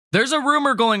There's a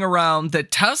rumor going around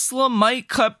that Tesla might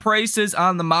cut prices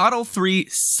on the Model 3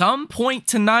 some point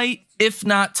tonight, if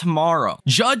not tomorrow.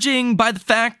 Judging by the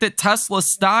fact that Tesla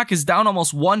stock is down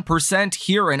almost 1%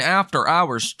 here in after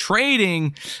hours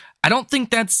trading, I don't think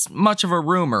that's much of a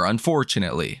rumor,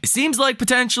 unfortunately. It seems like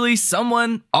potentially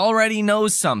someone already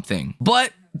knows something,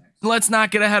 but let's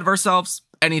not get ahead of ourselves.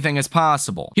 Anything is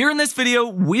possible. Here in this video,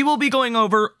 we will be going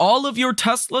over all of your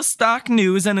Tesla stock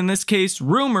news, and in this case,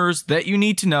 rumors that you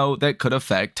need to know that could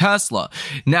affect Tesla.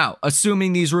 Now,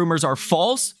 assuming these rumors are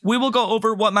false, we will go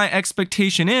over what my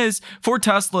expectation is for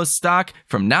Tesla stock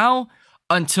from now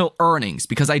until earnings,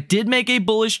 because I did make a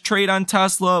bullish trade on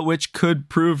Tesla, which could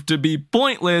prove to be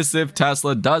pointless if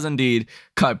Tesla does indeed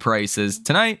cut prices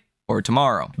tonight or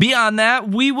tomorrow. Beyond that,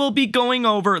 we will be going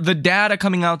over the data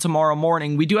coming out tomorrow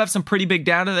morning. We do have some pretty big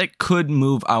data that could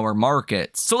move our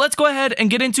markets. So let's go ahead and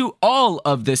get into all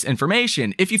of this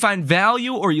information. If you find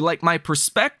value or you like my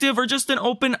perspective or just an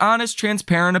open, honest,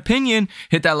 transparent opinion,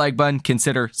 hit that like button,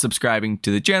 consider subscribing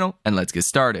to the channel, and let's get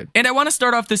started. And I want to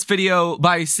start off this video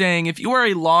by saying if you are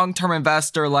a long-term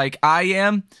investor like I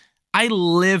am, I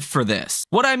live for this.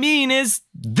 What I mean is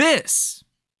this,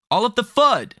 all of the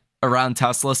FUD around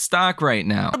Tesla stock right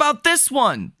now. What about this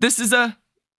one? This is a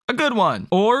good one.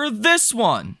 Or this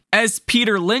one. As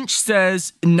Peter Lynch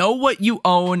says, know what you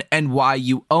own and why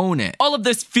you own it. All of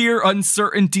this fear,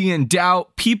 uncertainty, and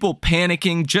doubt, people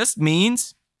panicking just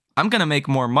means I'm gonna make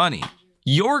more money.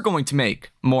 You're going to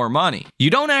make more money. You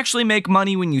don't actually make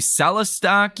money when you sell a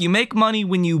stock, you make money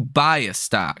when you buy a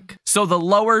stock. So the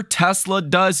lower Tesla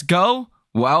does go,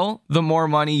 well, the more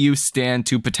money you stand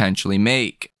to potentially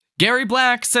make. Gary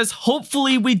Black says,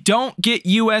 hopefully we don't get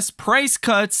US price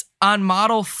cuts on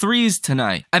Model 3s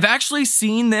tonight. I've actually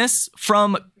seen this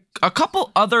from a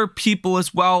couple other people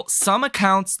as well, some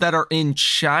accounts that are in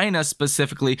China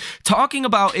specifically, talking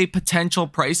about a potential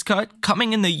price cut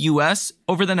coming in the US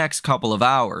over the next couple of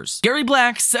hours. Gary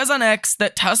Black says on X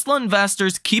that Tesla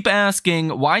investors keep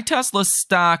asking why Tesla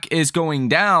stock is going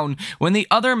down when the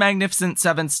other Magnificent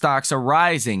Seven stocks are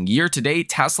rising. Year to date,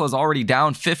 Tesla is already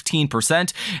down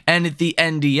 15% and the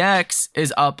NDX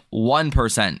is up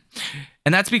 1%.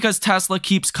 And that's because Tesla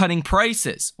keeps cutting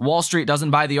prices. Wall Street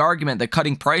doesn't buy the argument that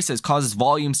cutting prices causes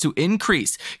volumes to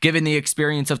increase, given the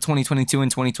experience of 2022 and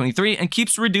 2023, and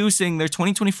keeps reducing their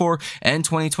 2024 and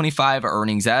 2025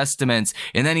 earnings estimates.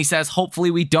 And then he says, hopefully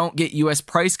we don't get US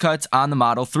price cuts on the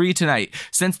Model 3 tonight.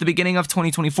 Since the beginning of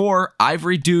 2024, I've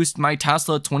reduced my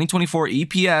Tesla 2024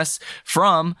 EPS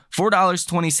from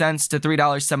 $4.20 to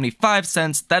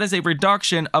 $3.75. That is a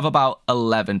reduction of about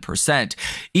 11%.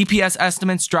 EPS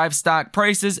estimates drive stock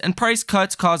prices, and price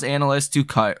cuts cause analysts to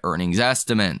cut earnings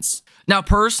estimates. Now,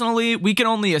 personally, we can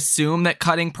only assume that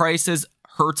cutting prices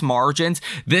hurts margins.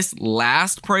 This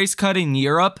last price cut in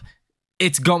Europe,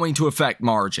 it's going to affect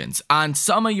margins. On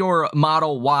some of your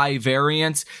Model Y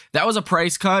variants, that was a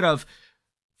price cut of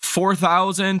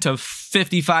 $4,000 to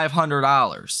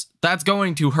 $5,500. That's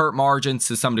going to hurt margins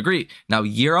to some degree. Now,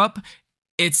 Europe,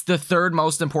 it's the third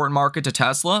most important market to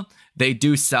Tesla. They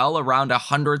do sell around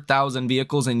 100,000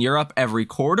 vehicles in Europe every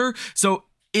quarter. So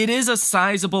it is a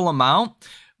sizable amount,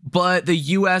 but the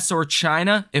US or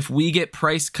China, if we get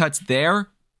price cuts there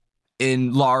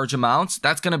in large amounts,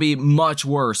 that's going to be much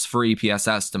worse for EPS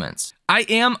estimates. I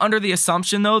am under the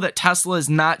assumption, though, that Tesla is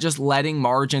not just letting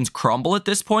margins crumble at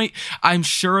this point. I'm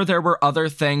sure there were other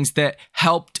things that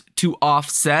helped to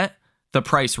offset the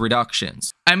price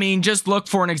reductions. I mean, just look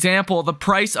for an example. The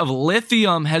price of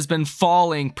lithium has been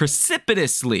falling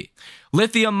precipitously.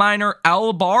 Lithium miner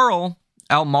Albemarle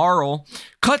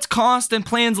cuts cost and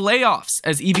plans layoffs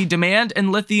as EV demand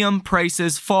and lithium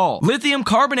prices fall. Lithium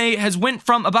carbonate has went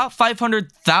from about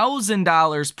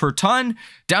 $500,000 per ton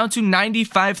down to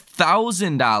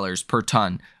 $95,000 per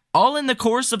ton, all in the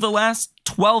course of the last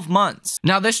 12 months.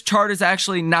 Now, this chart is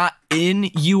actually not in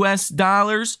US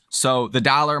dollars, so the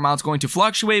dollar amount's going to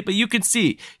fluctuate, but you can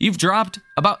see you've dropped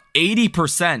about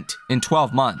 80% in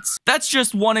 12 months. That's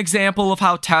just one example of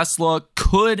how Tesla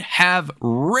could have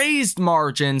raised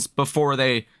margins before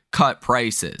they cut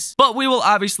prices. But we will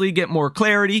obviously get more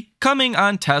clarity coming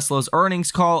on Tesla's earnings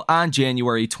call on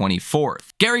January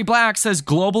 24th. Gary Black says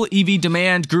global EV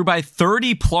demand grew by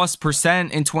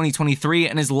 30+% in 2023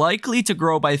 and is likely to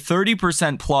grow by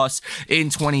 30% plus in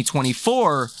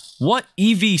 2024. What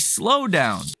EV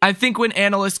slowdown? I think when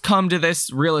analysts come to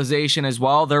this realization as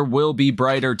well, there will be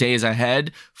brighter days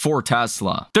ahead for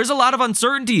Tesla. There's a lot of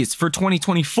uncertainties for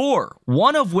 2024,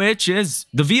 one of which is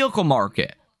the vehicle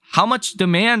market. how much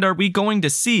demand are we going to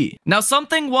see? Now,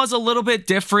 something was a little bit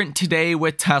different today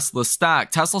with Tesla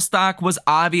stock. Tesla stock was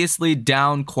obviously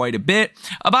down quite a bit,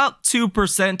 about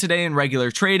 2% today in regular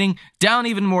trading, down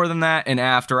even more than that in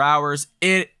after hours.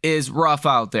 It is rough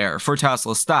out there for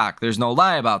Tesla stock. There's no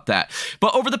lie about that.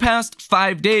 But over the past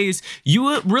 5 days,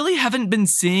 you really haven't been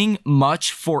seeing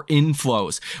much for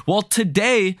inflows. Well,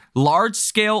 today, large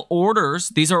scale orders,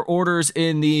 these are orders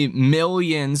in the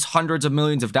millions, hundreds of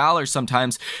millions of dollars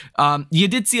sometimes, you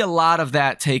did see a lot of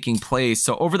that taking place.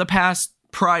 So over the past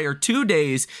prior 2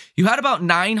 days, you had about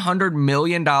 $900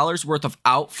 million worth of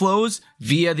outflows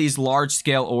via these large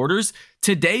scale orders.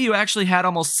 Today, you actually had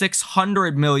almost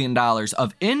 $600 million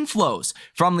of inflows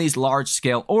from these large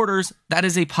scale orders. That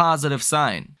is a positive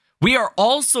sign. We are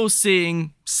also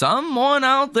seeing someone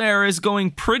out there is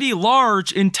going pretty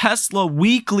large in Tesla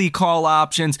weekly call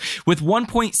options, with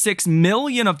 1.6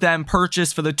 million of them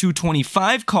purchased for the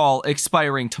 225 call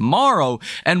expiring tomorrow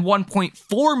and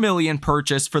 1.4 million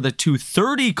purchased for the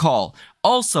 230 call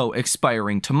also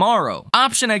expiring tomorrow.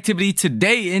 Option activity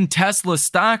today in Tesla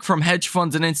stock from hedge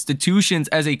funds and institutions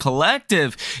as a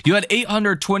collective, you had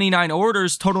 829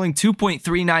 orders totaling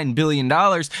 $2.39 billion.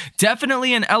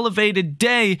 Definitely an elevated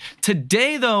day.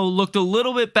 Today, though, looked a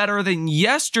little bit better than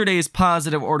yesterday's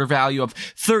positive order value of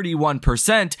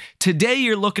 31%. Today,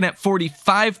 you're looking at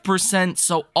 45%,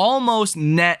 so almost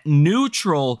net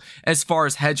neutral as far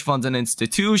as hedge funds and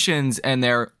institutions and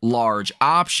their large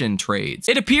option trades.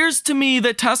 It appears to me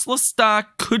that Tesla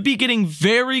stock could be getting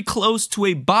very close to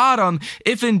a bottom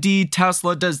if indeed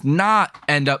Tesla does not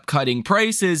end up cutting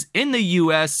prices in the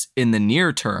US in the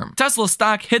near term. Tesla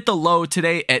stock hit the low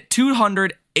today at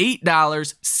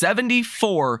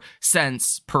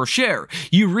 $208.74 per share.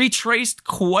 You retraced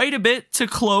quite a bit to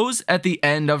close at the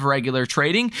end of regular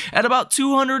trading at about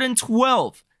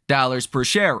 $212 per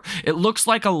share. It looks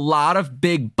like a lot of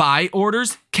big buy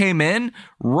orders came in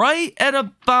right at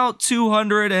about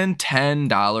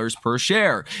 $210 per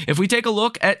share. If we take a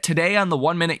look at today on the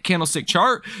 1 minute candlestick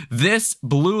chart, this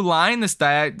blue line,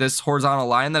 this horizontal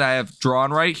line that I have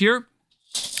drawn right here,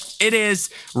 it is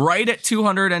right at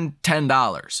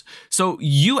 $210. So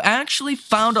you actually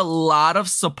found a lot of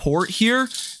support here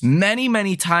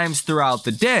many times throughout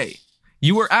the day.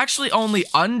 You were actually only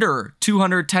under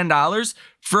 $210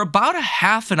 for about a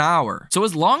half an hour. So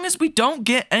as long as we don't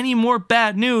get any more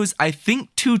bad news, I think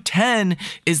 210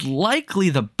 is likely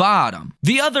the bottom.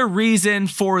 The other reason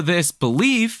for this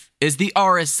belief is the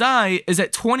RSI is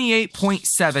at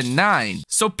 28.79.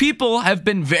 So people have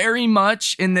been very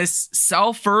much in this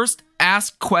sell first,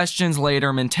 ask questions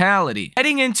later mentality.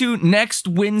 Heading into next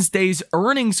Wednesday's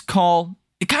earnings call,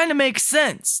 it kind of makes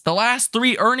sense. The last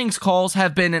 3 earnings calls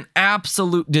have been an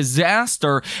absolute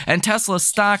disaster, and Tesla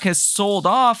stock has sold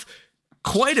off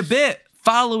quite a bit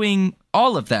following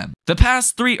all of them. The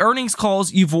past 3 earnings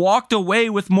calls, you've walked away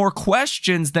with more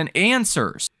questions than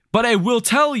answers. But I will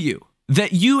tell you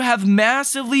that you have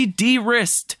massively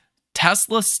de-risked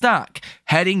Tesla stock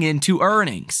heading into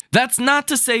earnings. That's not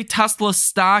to say Tesla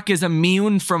stock is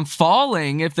immune from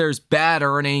falling if there's bad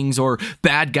earnings or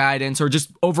bad guidance or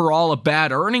just overall a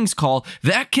bad earnings call.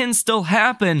 That can still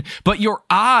happen, but your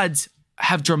odds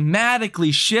have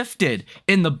dramatically shifted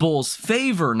in the bull's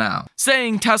favor now.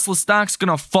 Saying Tesla stock's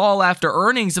gonna fall after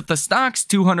earnings if the stock's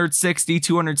 $260,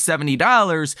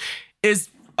 $270 is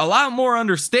a lot more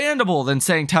understandable than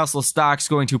saying Tesla stock's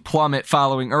going to plummet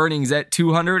following earnings at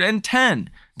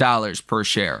 $210 per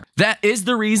share. That is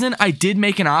the reason I did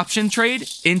make an option trade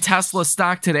in Tesla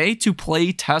stock today to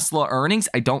play Tesla earnings.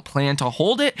 I don't plan to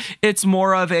hold it. It's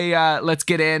more of a let's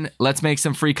get in, let's make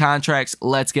some free contracts,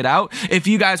 let's get out. If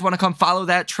you guys want to come follow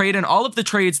that trade and all of the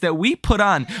trades that we put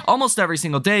on almost every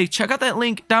single day, check out that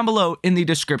link down below in the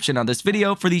description of this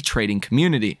video for the trading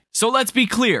community. So let's be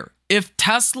clear. If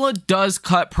Tesla does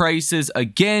cut prices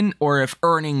again, or if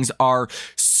earnings are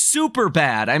super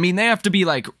bad, I mean, they have to be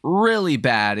like really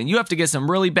bad, and you have to get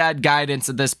some really bad guidance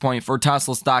at this point for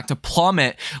Tesla stock to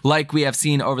plummet like we have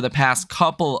seen over the past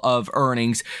couple of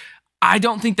earnings. I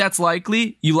don't think that's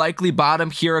likely. You likely bottom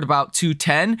here at about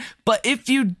 210, but if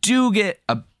you do get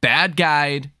a bad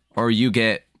guide or you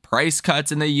get price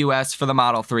cuts in the US for the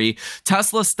Model 3,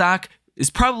 Tesla stock is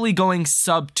probably going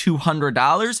sub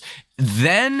 $200.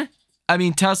 Then I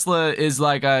mean, Tesla is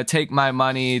like, take my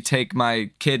money, take my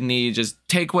kidney, just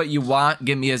take what you want,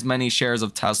 give me as many shares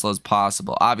of Tesla as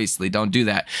possible. Obviously, don't do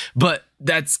that. But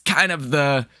that's kind of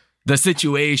the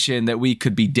situation that we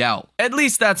could be dealt. At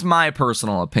least that's my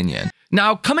personal opinion.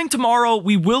 Now, coming tomorrow,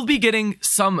 we will be getting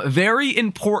some very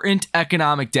important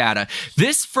economic data.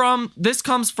 This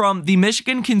comes from the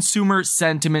Michigan Consumer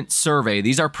Sentiment Survey.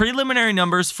 These are preliminary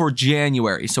numbers for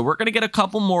January, so we're going to get a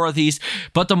couple more of these,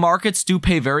 but the markets do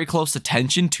pay very close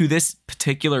attention to this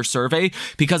particular survey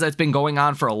because it's been going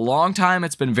on for a long time.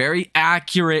 It's been very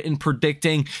accurate in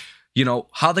predicting, you know,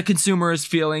 how the consumer is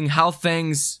feeling, how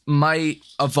things might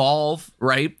evolve,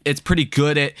 right? It's pretty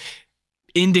good at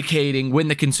indicating when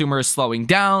the consumer is slowing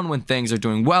down, when things are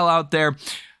doing well out there.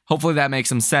 Hopefully that makes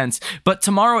some sense. But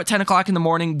tomorrow at 10 o'clock in the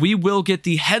morning, we will get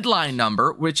the headline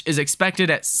number, which is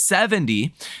expected at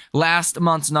 70. Last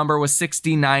month's number was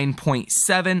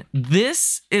 69.7.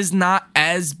 This is not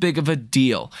as big of a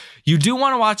deal. You do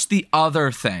want to watch the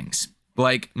other things,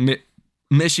 like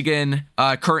Michigan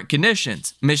current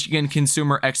conditions, Michigan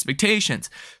consumer expectations,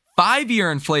 5-year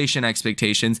inflation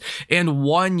expectations, and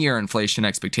 1-year inflation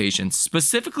expectations.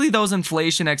 Specifically, those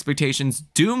inflation expectations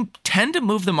do tend to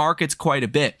move the markets quite a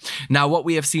bit. Now, what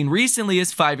we have seen recently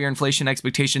is 5-year inflation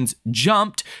expectations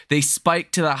jumped. They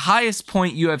spiked to the highest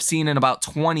point you have seen in about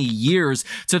 20 years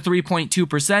to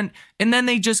 3.2%, and then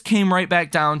they just came right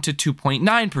back down to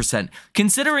 2.9%.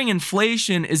 Considering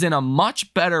inflation is in a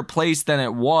much better place than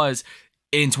it was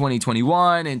in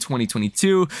 2021 and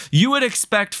 2022, you would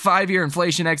expect 5-year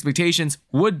inflation expectations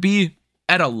would be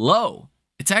at a low.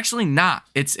 It's actually not.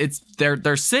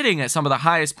 They're sitting at some of the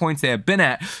highest points they have been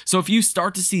at. So if you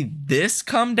start to see this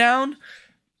come down,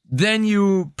 then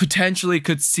you potentially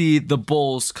could see the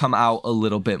bulls come out a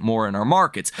little bit more in our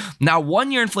markets. Now,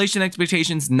 1-year inflation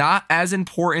expectations, not as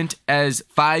important as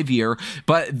 5-year,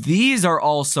 but these are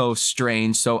also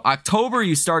strange. So October,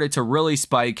 you started to really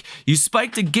spike. You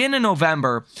spiked again in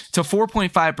November to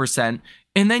 4.5%.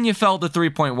 And then you fell to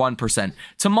 3.1%.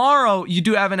 Tomorrow, you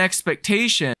do have an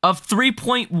expectation of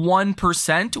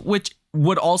 3.1%, which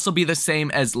would also be the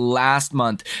same as last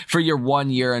month for your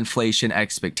 1-year inflation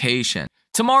expectation.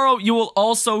 Tomorrow, you will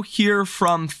also hear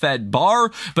from Fed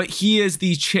Barr, but he is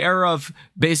the chair of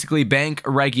basically bank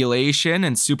regulation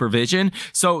and supervision.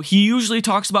 So he usually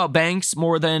talks about banks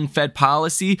more than Fed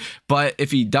policy, but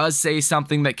if he does say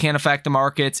something that can affect the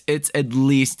markets, it's at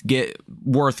least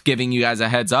worth giving you guys a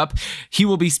heads up. He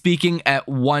will be speaking at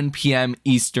 1 p.m.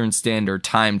 Eastern Standard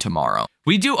Time tomorrow.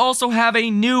 We do also have a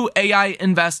new AI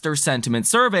investor sentiment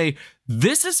survey.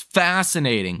 This is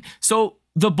fascinating. So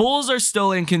the bulls are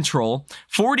still in control.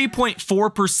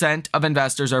 40.4% of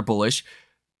investors are bullish.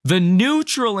 The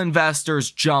neutral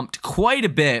investors jumped quite a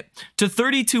bit to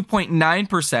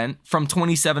 32.9% from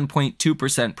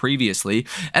 27.2% previously.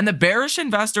 And the bearish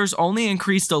investors only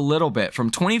increased a little bit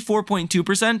from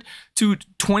 24.2% to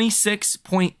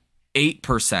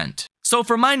 26.8%. So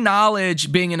from my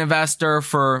knowledge, being an investor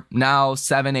for now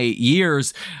 7-8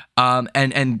 years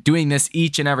and doing this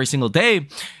each and every single day,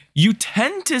 you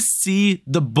tend to see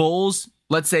the bulls,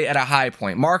 let's say, at a high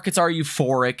point. Markets are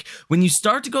euphoric. When you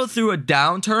start to go through a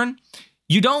downturn,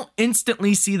 you don't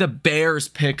instantly see the bears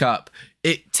pick up.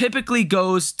 It typically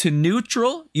goes to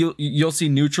neutral. You'll see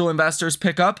neutral investors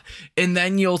pick up, and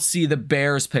then you'll see the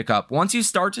bears pick up. Once you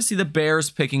start to see the bears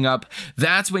picking up,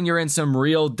 that's when you're in some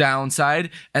real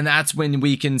downside, and that's when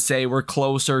we can say we're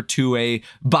closer to a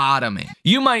bottoming.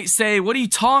 You might say, what are you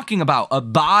talking about? A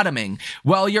bottoming?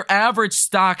 Well, your average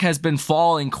stock has been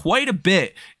falling quite a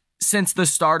bit since the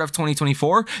start of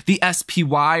 2024. The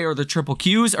SPY or the triple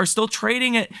Qs are still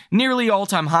trading at nearly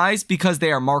all-time highs because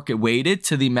they are market weighted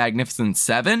to the Magnificent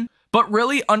Seven, but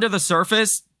really under the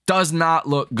surface does not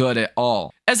look good at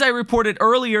all. As I reported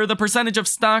earlier, the percentage of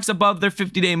stocks above their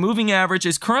 50-day moving average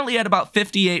is currently at about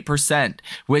 58%,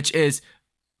 which is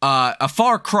a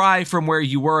far cry from where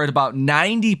you were at about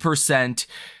 90%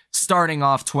 starting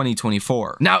off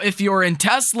 2024. Now, if you're in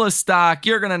Tesla stock,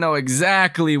 you're gonna know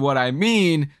exactly what I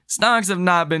mean. Stocks have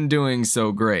not been doing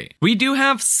so great. We do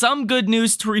have some good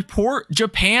news to report.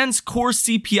 Japan's core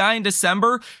CPI in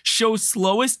December shows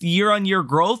slowest year-on-year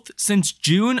growth since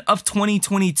June of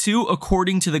 2022,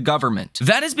 according to the government.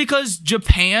 That is because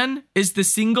Japan is the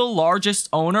single largest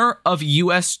owner of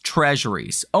US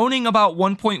treasuries, owning about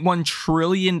 $1.1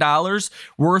 trillion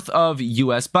worth of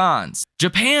US bonds.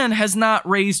 Japan has not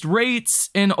raised rates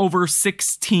in over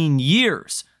 16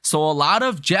 years, so a lot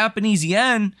of Japanese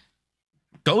yen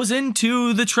goes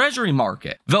into the treasury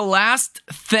market. The last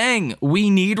thing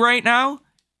we need right now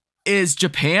is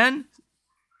Japan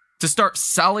to start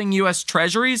selling US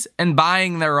treasuries and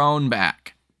buying their own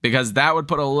back, because that would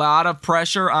put a lot of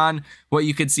pressure on what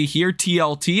you could see here,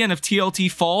 TLT. And if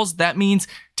TLT falls, that means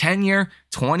 10-year,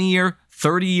 20-year,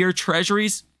 30-year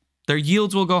treasuries, their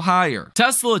yields will go higher.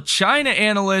 Tesla China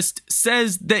analyst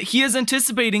says that he is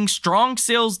anticipating strong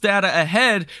sales data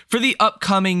ahead for the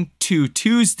upcoming 2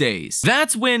 Tuesdays.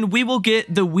 That's when we will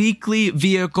get the weekly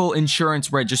vehicle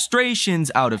insurance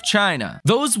registrations out of China.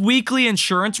 Those weekly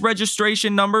insurance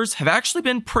registration numbers have actually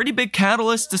been pretty big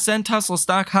catalysts to send Tesla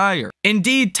stock higher.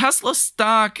 Indeed, Tesla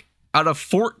stock out of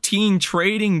 14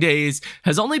 trading days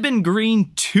has only been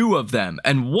green 2 of them,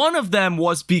 and one of them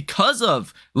was because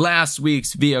of last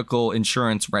week's vehicle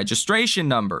insurance registration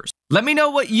numbers. Let me know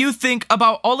what you think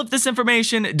about all of this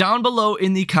information down below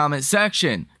in the comment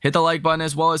section. Hit the like button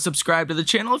as well as subscribe to the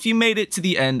channel if you made it to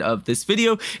the end of this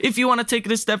video. If you want to take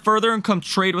it a step further and come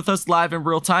trade with us live in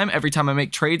real time, every time I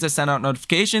make trades, I send out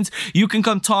notifications. You can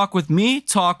come talk with me,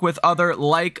 talk with other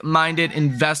like-minded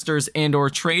investors and or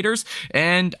traders,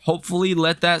 and hopefully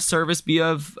let that service be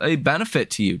of a benefit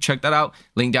to you. Check that out.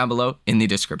 Link down below in the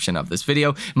description of this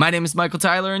video. My name is Michael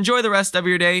Tyler. Enjoy the rest of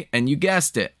your day, and you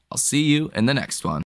guessed it, I'll see you in the next one.